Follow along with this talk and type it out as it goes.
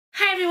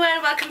Hi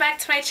everyone, welcome back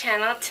to my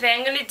channel. Today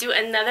I'm going to do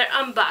another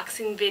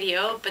unboxing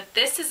video, but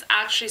this is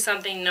actually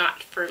something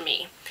not for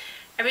me.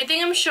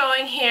 Everything I'm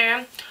showing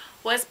here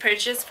was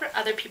purchased for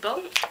other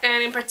people,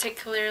 and in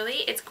particularly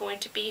it's going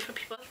to be for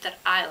people that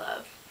I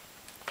love.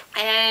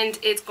 And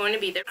it's going to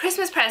be their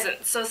Christmas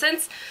presents. So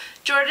since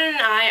Jordan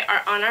and I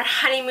are on our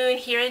honeymoon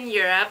here in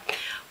Europe,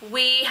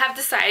 we have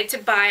decided to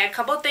buy a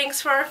couple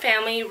things for our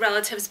family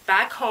relatives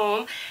back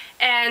home,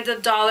 and the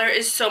dollar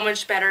is so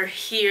much better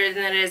here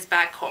than it is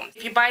back home.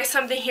 If you buy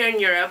something here in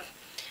Europe,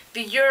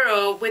 the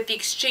euro with the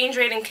exchange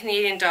rate in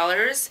Canadian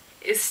dollars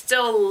is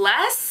still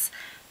less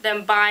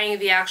than buying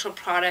the actual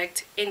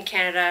product in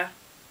Canada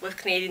with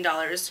Canadian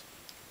dollars.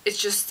 It's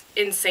just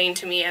insane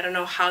to me. I don't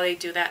know how they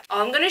do that.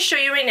 All I'm going to show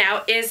you right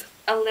now is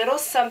a little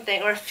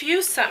something or a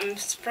few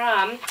somethings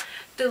from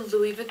the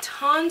Louis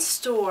Vuitton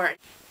store.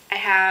 I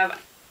have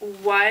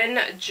one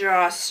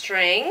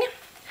drawstring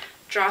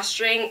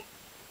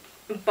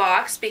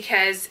box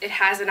because it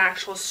has an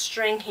actual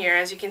string here,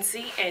 as you can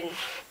see, and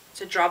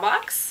it's a draw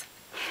box.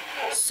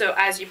 So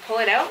as you pull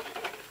it out,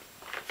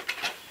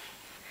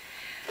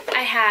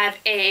 I have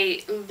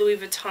a Louis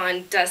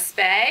Vuitton dust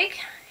bag,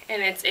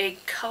 and it's a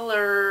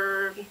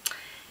color,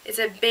 it's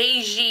a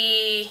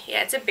beigey,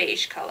 yeah, it's a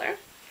beige color.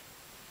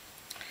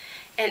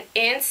 And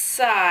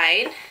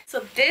inside,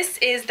 so this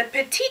is the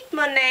Petite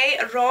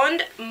Monnaie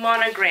Ronde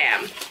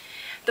monogram,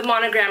 the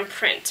monogram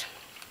print,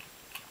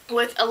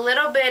 with a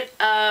little bit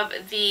of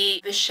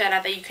the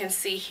vachetta that you can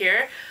see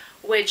here,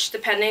 which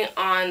depending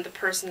on the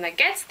person that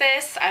gets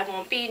this, I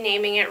won't be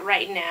naming it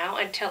right now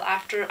until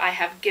after I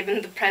have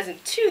given the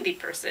present to the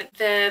person.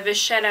 The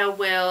vachetta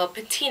will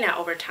patina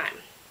over time.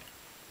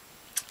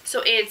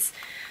 So it's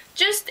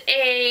just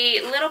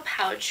a little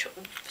pouch.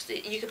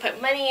 You could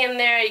put money in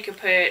there, you could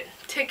put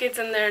tickets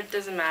in there, it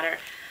doesn't matter.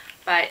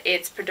 But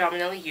it's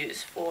predominantly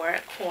used for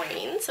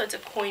coins, so it's a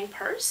coin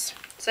purse.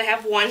 So I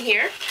have one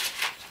here.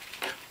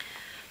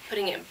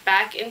 Putting it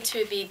back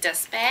into the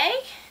dust bag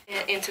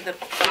and into the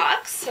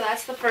box. So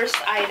that's the first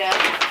item.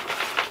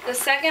 The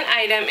second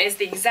item is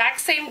the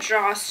exact same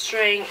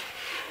drawstring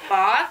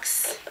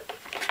box.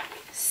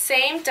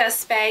 Same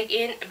dust bag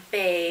in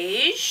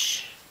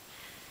beige.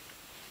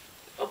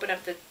 Open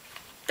up the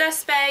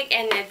dust bag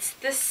and it's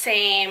the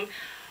same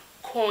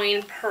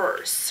coin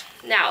purse.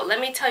 Now let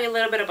me tell you a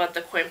little bit about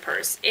the coin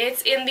purse.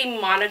 It's in the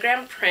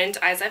monogram print,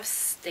 as I've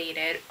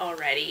stated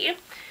already.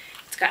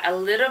 It's got a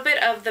little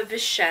bit of the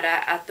vachetta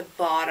at the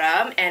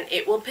bottom, and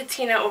it will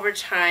patina over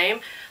time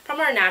from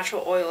our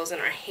natural oils in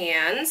our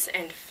hands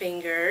and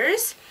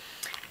fingers.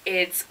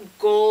 It's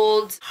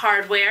gold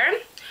hardware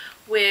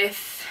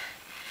with,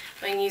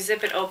 when you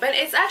zip it open,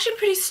 it's actually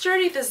pretty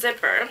sturdy, the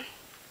zipper.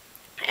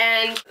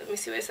 And let me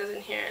see what it says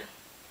in here.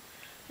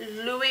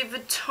 Louis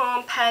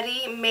Vuitton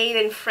Paris, made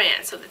in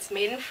France. So it's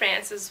made in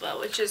France as well,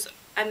 which is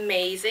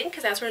amazing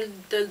because that's where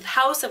the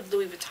house of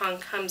Louis Vuitton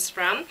comes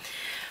from.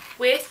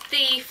 With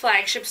the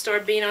flagship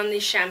store being on the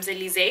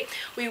Champs-Élysées,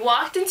 we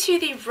walked into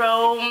the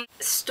Rome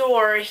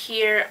store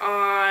here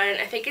on,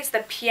 I think it's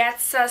the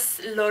Piazza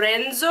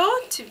Lorenzo,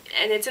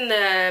 and it's in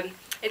the,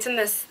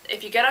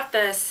 if you get off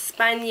the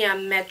Spagna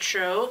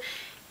metro,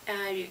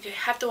 you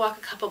have to walk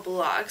a couple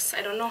blocks.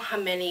 I don't know how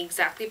many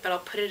exactly, but I'll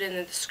put it in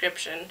the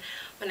description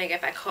when I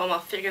get back home. I'll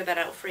figure that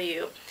out for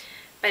you.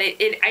 But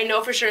I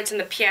know for sure it's in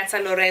the Piazza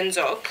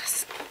Lorenzo,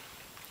 'cause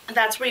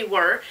that's where we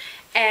were.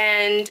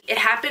 And it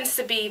happens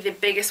to be the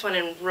biggest one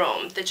in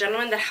Rome. The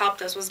gentleman that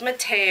helped us was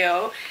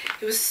Matteo.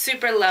 He was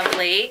super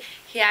lovely.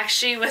 He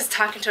actually was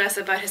talking to us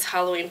about his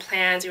Halloween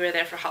plans. We were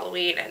there for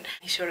Halloween, and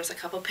he showed us a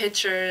couple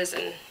pictures,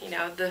 and you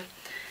know, the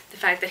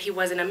fact that he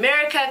was in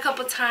America a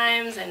couple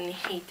times, and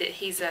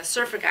he's a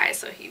surfer guy,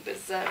 so he was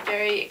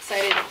very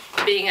excited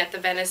being at the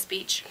Venice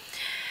beach.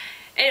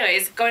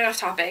 Anyways, going off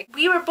topic,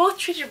 we were both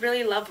treated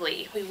really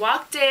lovely. We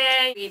walked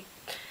in,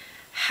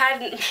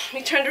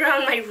 we turned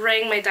around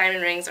my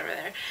diamond rings over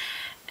there,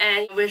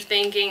 and we're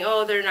thinking,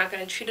 oh, they're not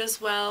going to treat us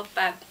well.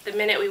 But the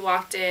minute we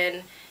walked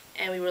in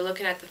and we were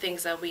looking at the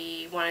things that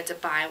we wanted to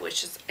buy,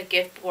 which is a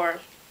gift for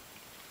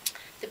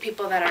the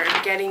people that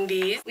are getting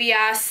these, we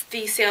asked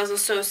the sales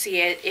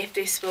associate if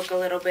they spoke a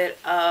little bit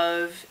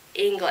of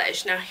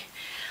English. Now,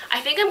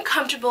 I think I'm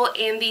comfortable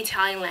in the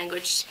Italian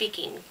language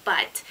speaking,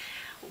 but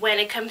when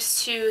it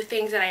comes to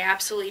things that I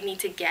absolutely need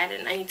to get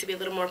and I need to be a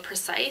little more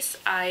precise,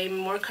 I'm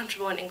more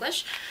comfortable in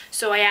English.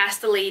 So I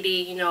asked the lady,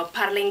 you know,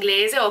 parla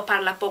inglese o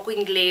parla poco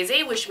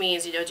inglese, which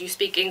means, you know, do you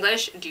speak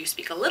English? Do you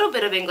speak a little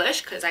bit of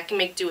English? Because I can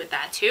make do with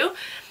that too.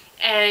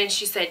 And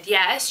she said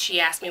yes.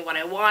 She asked me what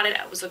I wanted.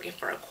 I was looking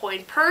for a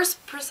coin purse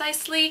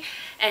precisely,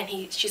 and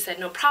she said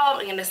no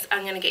problem.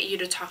 I'm gonna get you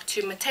to talk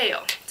to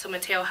Matteo. So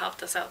Matteo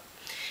helped us out.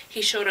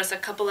 He showed us a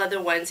couple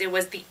other ones. It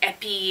was the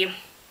Epi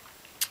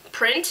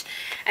print,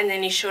 and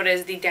then he showed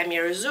us the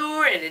Damier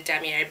Azur and the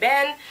Damier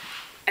Ben,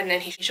 and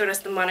then he showed us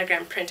the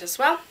monogram print as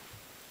well.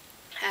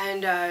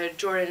 And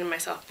Jordan and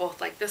myself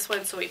both like this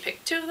one, so we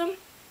picked two of them.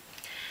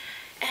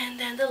 And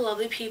then the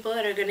lovely people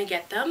that are gonna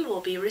get them will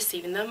be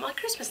receiving them on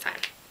Christmas time.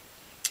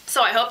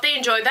 So I hope they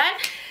enjoyed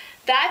that.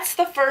 that's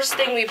the first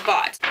thing we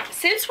bought.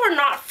 Since we're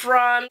not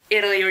from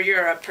Italy or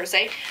Europe per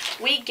se,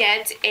 we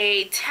get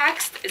a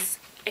tax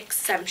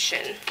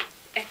exemption.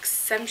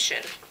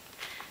 If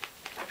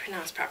I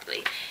pronounce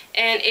properly.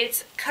 And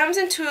it comes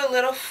into a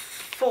little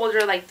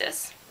folder like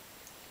this.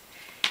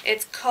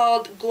 It's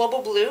called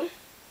Global Blue.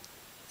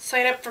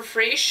 Sign up for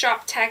free,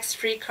 shop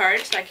tax-free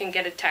card, so I can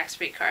get a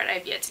tax-free card. I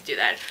have yet to do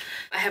that.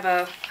 I have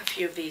a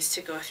few of these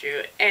to go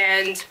through.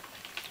 And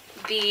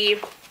the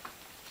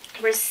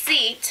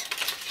receipt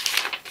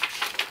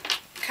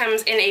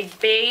comes in a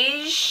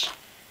beige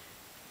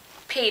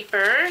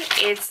paper.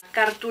 It's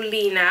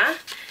cartulina.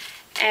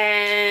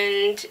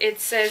 And it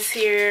says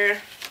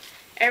here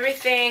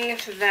everything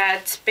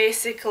that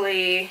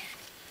basically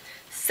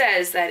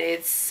says that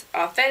it's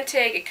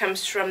authentic. It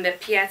comes from the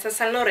Piazza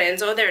San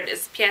Lorenzo. There it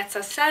is,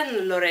 Piazza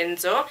San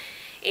Lorenzo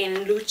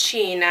in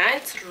Lucina.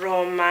 It's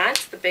Roma.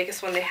 It's the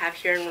biggest one they have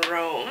here in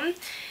Rome.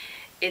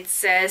 It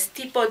says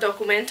tipo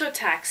documento,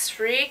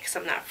 tax-free, because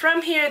I'm not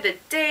from here, the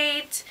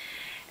date,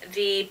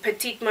 the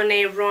Petit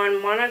Monet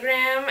Ron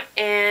monogram,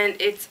 and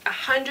it's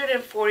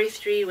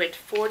 143 with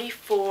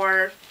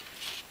 44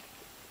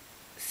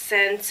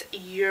 cents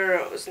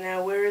euros.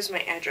 Now where is my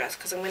address?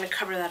 Because I'm going to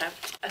cover that up.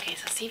 Okay,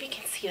 so see if you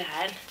can see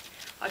that.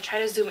 I'll try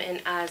to zoom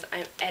in as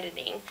I'm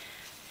editing,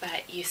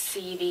 but you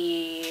see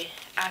the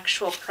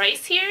actual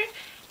price here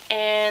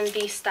and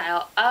the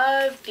style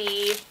of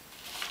the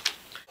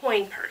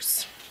coin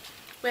purse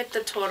with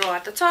the total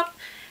at the top,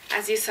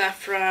 as you saw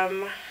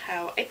from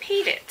how I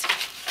paid it.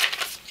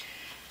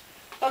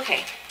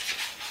 Okay,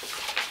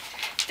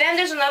 then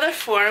there's another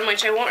form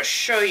which I won't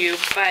show you,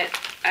 but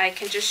I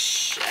can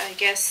just I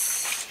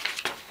guess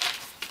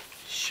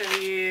show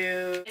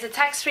you. It's a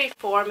tax-free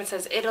form. It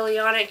says Italy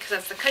on it because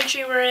that's the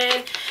country we're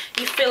in.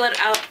 You fill it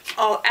out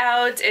all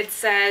out. It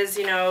says,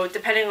 you know,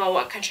 depending on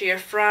what country you're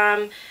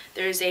from,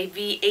 there's a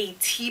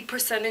VAT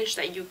percentage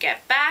that you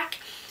get back.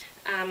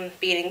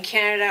 Being in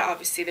Canada,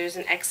 obviously there's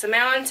an X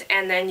amount,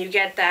 and then you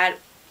get that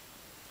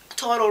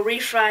total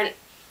refund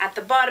at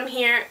the bottom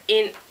here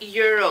in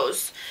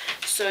euros.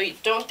 So you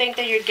don't think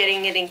that you're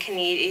getting it in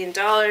Canadian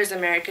dollars,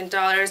 American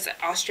dollars,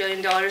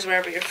 Australian dollars,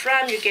 wherever you're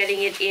from. You're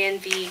getting it in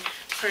the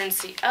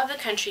currency of the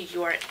country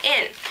you are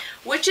in,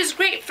 which is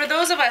great for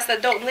those of us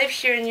that don't live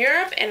here in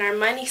Europe and our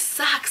money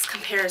sucks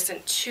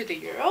comparison to the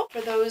euro.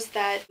 For those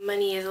that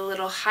money is a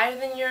little higher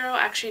than euro,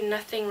 actually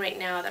nothing right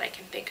now that I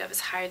can think of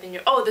is higher than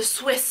euro. Oh, the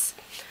Swiss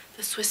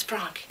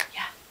franc.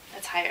 Yeah,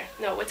 that's higher.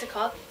 No, what's it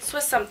called?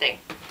 Swiss something.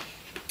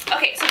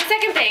 Okay, so the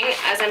second thing,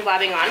 as I'm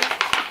blabbing on,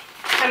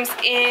 comes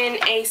in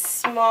a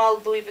small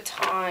Louis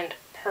Vuitton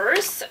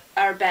purse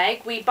or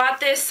bag. We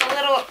bought this a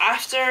little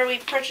after we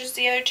purchased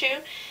the other two.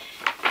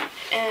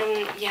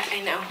 Yeah,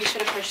 I know, we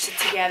should have purchased it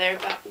together,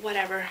 but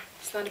whatever.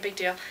 It's not a big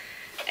deal.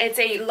 It's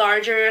a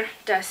larger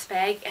dust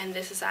bag, and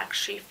this is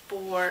actually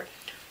for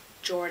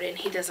Jordan.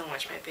 He doesn't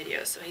watch my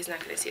videos, so he's not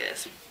going to see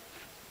this.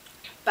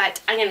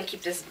 But I'm going to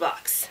keep this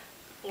box.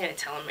 I'm going to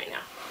tell him right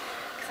now,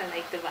 because I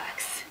like the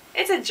box.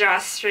 It's a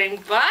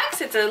drawstring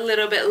box. It's a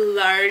little bit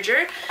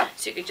larger,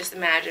 so you can just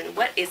imagine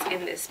what is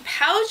in this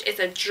pouch. It's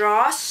a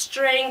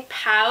drawstring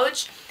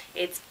pouch.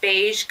 It's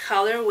beige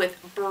color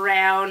with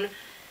brown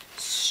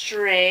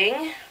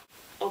string.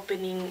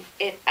 Opening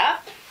it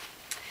up,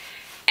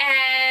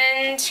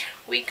 and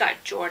we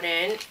got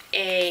Jordan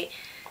a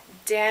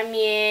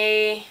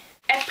damier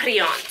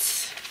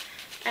épriante.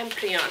 I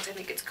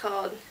think it's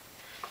called.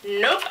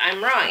 Nope,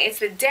 I'm wrong. It's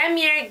the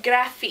damier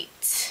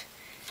graphite.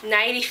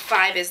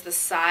 95 is the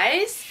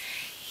size.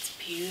 It's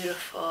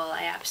beautiful.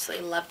 I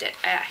absolutely loved it.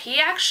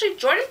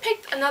 Jordan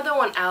picked another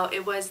one out.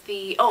 It was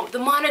the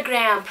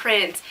monogram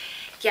print.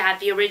 Yeah,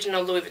 the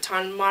original Louis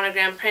Vuitton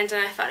monogram print,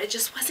 and I thought it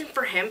just wasn't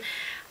for him.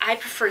 I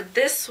preferred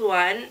this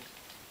one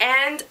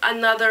and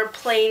another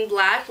plain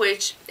black,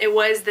 which it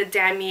was the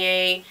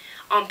damier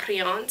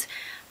épriante.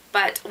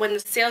 But when the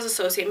sales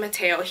associate,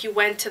 Matteo, he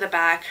went to the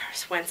back,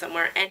 went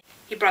somewhere, and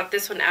he brought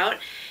this one out.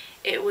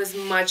 It was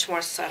much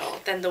more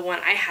subtle than the one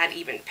I had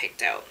even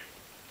picked out.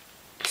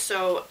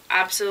 So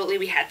absolutely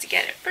we had to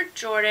get it for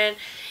Jordan.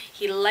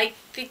 He liked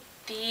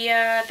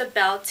the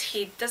belt.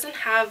 He doesn't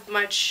have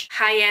much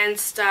high-end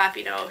stuff,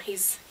 you know.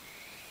 He's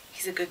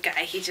a good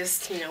guy. He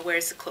just, you know,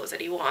 wears the clothes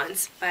that he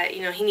wants, but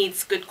you know, he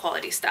needs good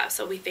quality stuff.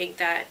 So we think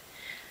that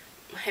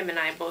him and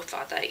I both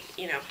thought that,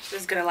 you know,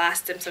 this is gonna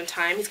last him some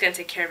time. He's gonna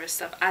take care of his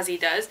stuff as he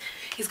does.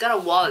 He's got a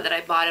wallet that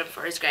I bought him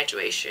for his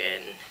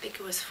graduation. I think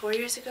it was 4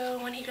 years ago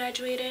when he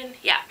graduated.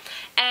 Yeah,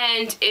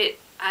 and it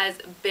has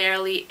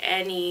barely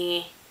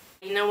any,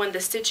 you know, when the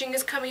stitching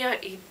is coming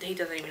out, he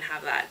doesn't even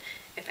have that,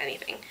 if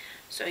anything.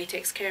 So he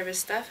takes care of his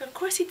stuff. Of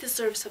course he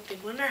deserves something.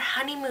 We're on our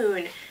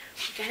honeymoon.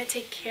 We gotta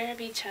take care of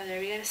each other.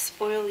 We gotta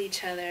spoil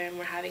each other, and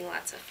we're having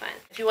lots of fun.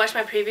 If you watched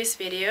my previous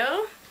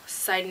video,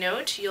 side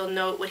note, you'll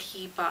know what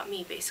he bought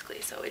me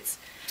basically. So it's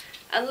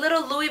a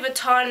little Louis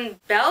Vuitton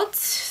belt.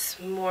 It's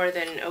more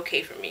than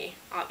okay for me,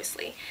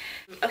 obviously.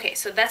 Okay,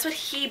 so that's what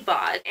he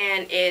bought,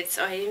 and it's,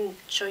 oh, I didn't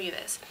show you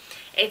this.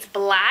 It's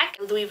black,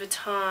 Louis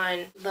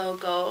Vuitton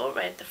logo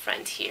right at the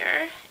front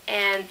here,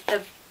 and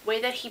the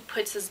way that he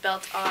puts his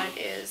belt on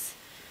is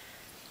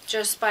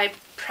just by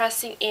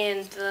pressing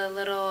in the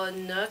little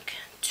nook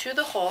to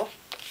the hole.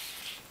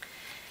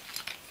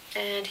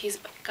 And he's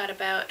got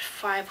about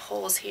 5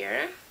 holes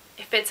here.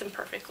 It fits him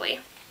perfectly.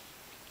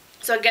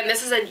 So again,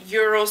 this is a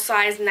Euro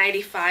size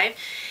 95.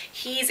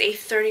 He's a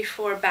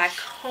 34 back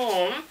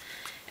home,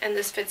 and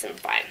this fits him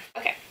fine.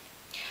 Okay.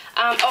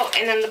 Oh,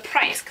 and then the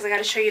price, because I got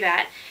to show you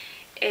that.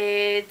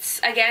 It's,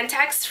 again,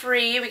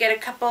 tax-free. We get a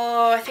couple,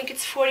 I think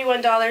it's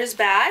 $41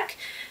 back,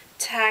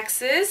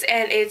 taxes,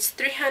 and it's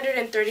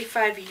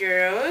 335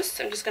 euros.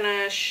 So I'm just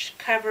going to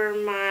cover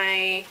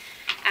my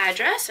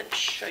address and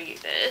show you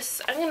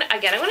this. I'm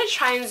gonna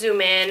try and zoom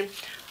in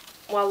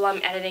while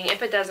I'm editing.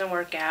 If it doesn't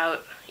work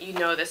out, you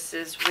know this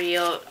is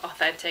real,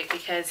 authentic,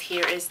 because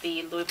here is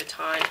the Louis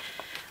Vuitton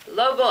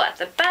logo at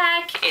the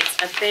back.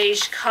 It's a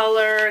beige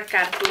color,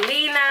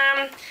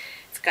 cartulina.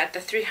 It's got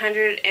the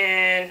 300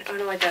 and, oh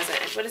no it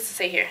doesn't. What does it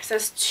say here? It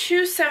says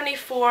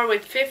 274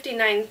 with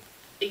 59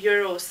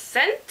 euro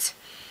cent,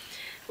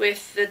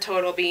 with the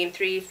total being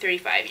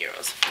 335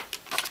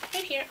 euros.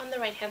 Right here on the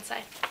right hand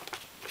side.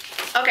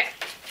 Okay.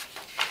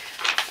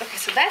 Okay,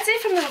 so that's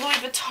it from the Louis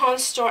Vuitton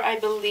store, I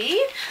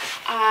believe.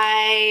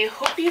 I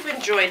hope you've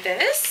enjoyed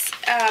this.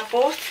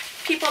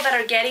 Both people that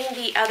are getting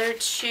the other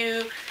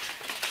 2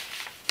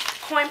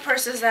 coin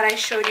purses that I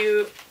showed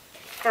you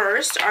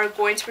first are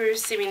going to be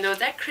receiving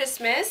those at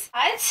Christmas.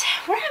 But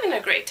we're having a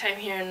great time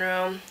here in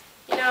Rome.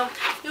 You know,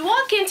 we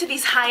walk into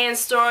these high-end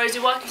stores. We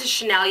walked into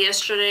Chanel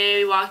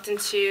yesterday. We walked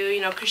into,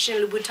 you know,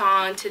 Christian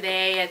Louboutin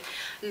today, and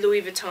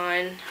Louis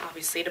Vuitton,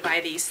 obviously, to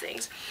buy these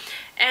things.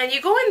 And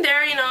you go in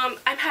there, you know,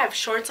 I have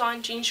shorts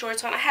on, jean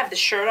shorts on. I have the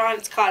shirt on.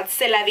 It's called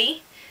C'est la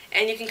vie.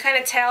 And you can kind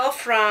of tell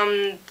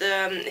from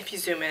the, if you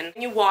zoom in,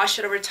 when you wash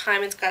it over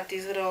time, it's got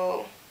these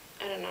little,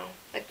 I don't know,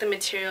 like the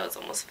material is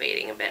almost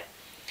fading a bit.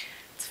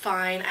 It's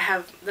fine. I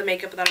have the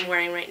makeup that I'm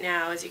wearing right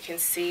now. As you can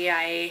see,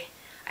 I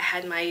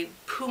had my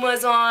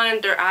Pumas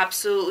on. They're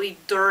absolutely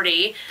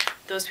dirty.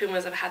 Those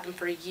Pumas, I've had them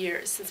for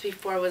years, since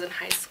before I was in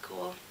high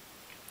school.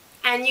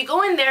 And you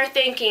go in there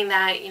thinking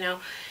that, you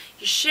know,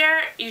 you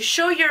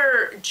show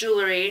your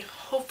jewelry,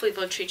 hopefully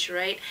they'll treat you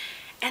right,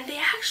 and they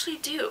actually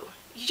do.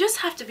 You just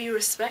have to be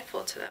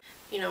respectful to them.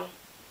 You know,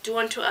 do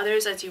unto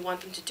others as you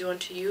want them to do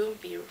unto you.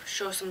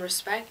 Show some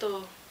respect,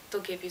 they'll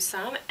give you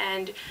some.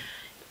 And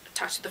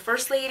talked to the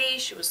first lady,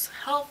 she was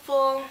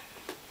helpful.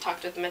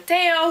 Talked with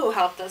Matteo, who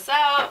helped us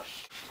out.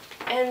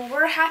 And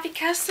we're a happy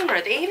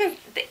customer. They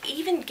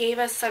even gave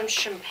us some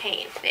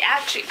champagne. They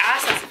actually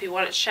asked us if we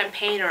wanted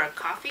champagne or a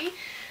coffee.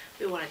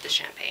 We wanted the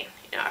champagne.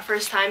 You know, our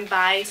first time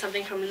buying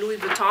something from Louis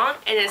Vuitton,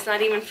 and it's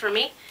not even for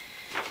me.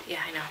 Yeah,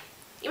 I know.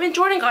 Even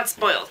Jordan got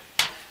spoiled.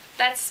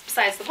 That's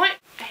besides the point.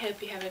 I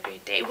hope you have a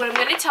great day. What I'm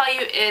going to tell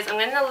you is I'm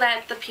going to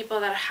let the people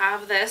that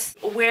have this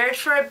wear it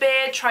for a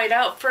bit, try it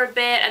out for a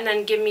bit, and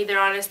then give me their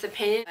honest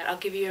opinion. I'll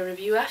give you a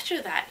review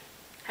after that.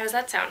 How does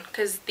that sound?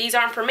 Because these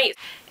aren't for me.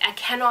 I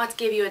cannot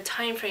give you a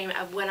time frame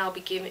of when I'll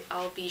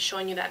be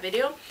showing you that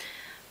video,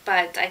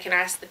 but I can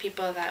ask the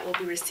people that will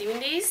be receiving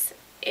these,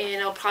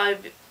 and it'll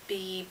probably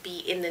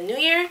be in the new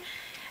year,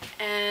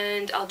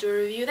 and I'll do a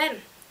review then.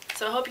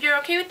 So I hope you're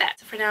okay with that.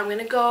 So for now, I'm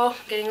gonna go. I'm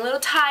getting a little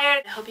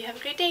tired. I hope you have a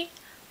great day.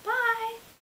 Bye!